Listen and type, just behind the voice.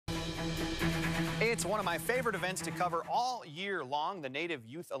It's one of my favorite events to cover all year long, the Native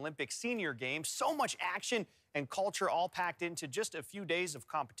Youth Olympic Senior Games. So much action and culture all packed into just a few days of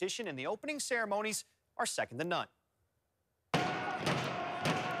competition, and the opening ceremonies are second to none.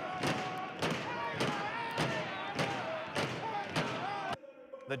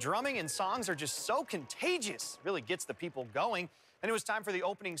 The drumming and songs are just so contagious, really gets the people going. And it was time for the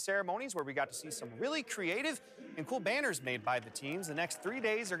opening ceremonies where we got to see some really creative and cool banners made by the teams. The next 3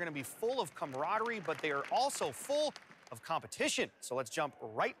 days are going to be full of camaraderie, but they are also full of competition. So let's jump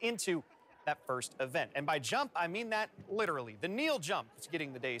right into that first event. And by jump, I mean that literally. The kneel jump is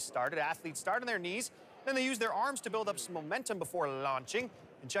getting the day started. Athletes start on their knees, then they use their arms to build up some momentum before launching.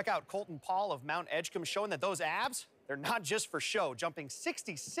 And check out Colton Paul of Mount Edgecombe showing that those abs, they're not just for show, jumping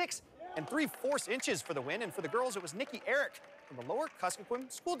 66 3/4 inches for the win. And for the girls, it was Nikki Eric from the Lower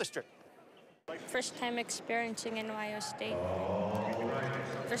Kuskokwim School District. First time experiencing NYO State.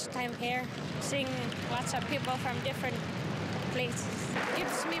 First time here, seeing lots of people from different places.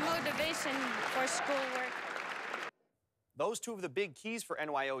 Gives me motivation for schoolwork. Those two of the big keys for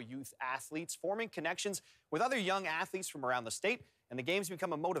NYO youth athletes, forming connections with other young athletes from around the state, and the games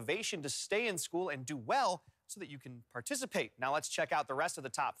become a motivation to stay in school and do well so that you can participate. Now let's check out the rest of the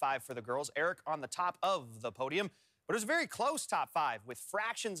top 5 for the girls. Eric on the top of the podium, but it was a very close top 5 with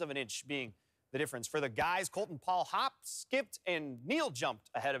fractions of an inch being the difference. For the guys, Colton Paul hopped, skipped, and kneel jumped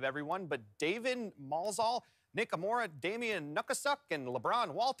ahead of everyone, but David Malzal, Nick Amora, Damian Nukasuk, and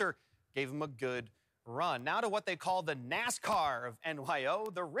LeBron Walter gave him a good run. Now to what they call the NASCAR of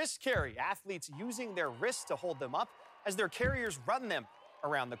NYO, the wrist carry. Athletes using their wrists to hold them up as their carriers run them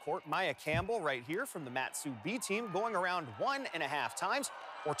around the court. Maya Campbell right here from the Matsu B team going around 1.5 times,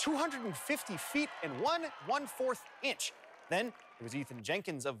 or 250 feet and 1/4 inch. Then it was Ethan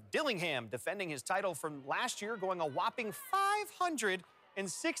Jenkins of Dillingham defending his title from last year, going a whopping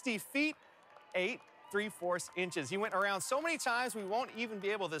 560 feet, 8 3/4 inches. He went around so many times we won't even be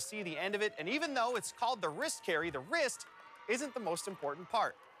able to see the end of it. And even though it's called the wrist carry, the wrist isn't the most important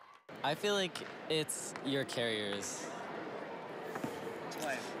part. I feel like it's your carriers.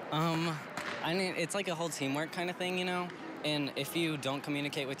 Why? I mean, it's like a whole teamwork kind of thing, you know? And if you don't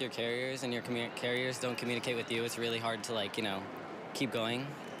communicate with your carriers and your carriers don't communicate with you, it's really hard to, like, you know, keep going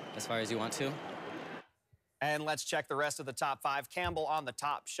as far as you want to. And let's check the rest of the top 5. Campbell on the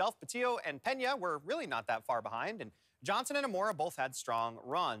top shelf. Patillo and Pena were really not that far behind. And Johnson and Amora both had strong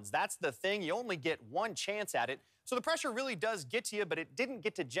runs. That's the thing. You only get one chance at it. So the pressure really does get to you, but it didn't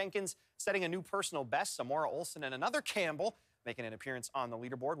get to Jenkins, setting a new personal best. Samora Olsen and another Campbell making an appearance on the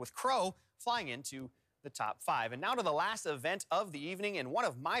leaderboard, with Crow flying into the top 5. And now to the last event of the evening, and one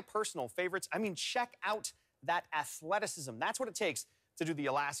of my personal favorites. I mean, check out that athleticism. That's what it takes to do the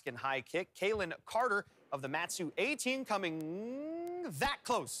Alaskan High Kick. Kaylin Carter of the Matsu A team coming that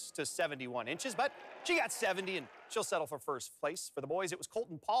close to 71 inches, but she got 70, and she'll settle for first place. For the boys, it was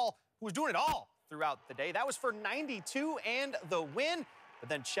Colton Paul who was doing it all throughout the day. That was for 92 and the win. But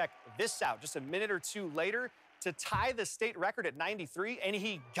then check this out. Just a minute or two later to tie the state record at 93, and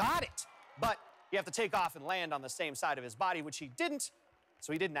he got it. But you have to take off and land on the same side of his body, which he didn't,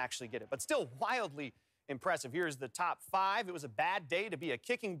 so he didn't actually get it. But still wildly impressive. Here's the top 5. It was a bad day to be a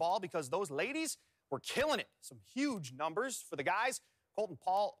kicking ball because those ladies were killing it. Some huge numbers. For the guys, Colton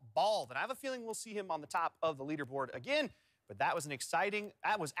Paul balled, and I have a feeling we'll see him on the top of the leaderboard again. But that was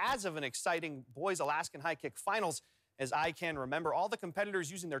as of an exciting boys Alaskan High Kick finals as I can remember. All the competitors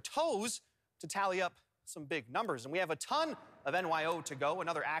using their toes to tally up some big numbers. And we have a ton of NYO to go,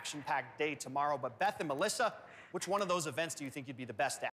 another action-packed day tomorrow. But Beth and Melissa, which one of those events do you think you'd be the best at?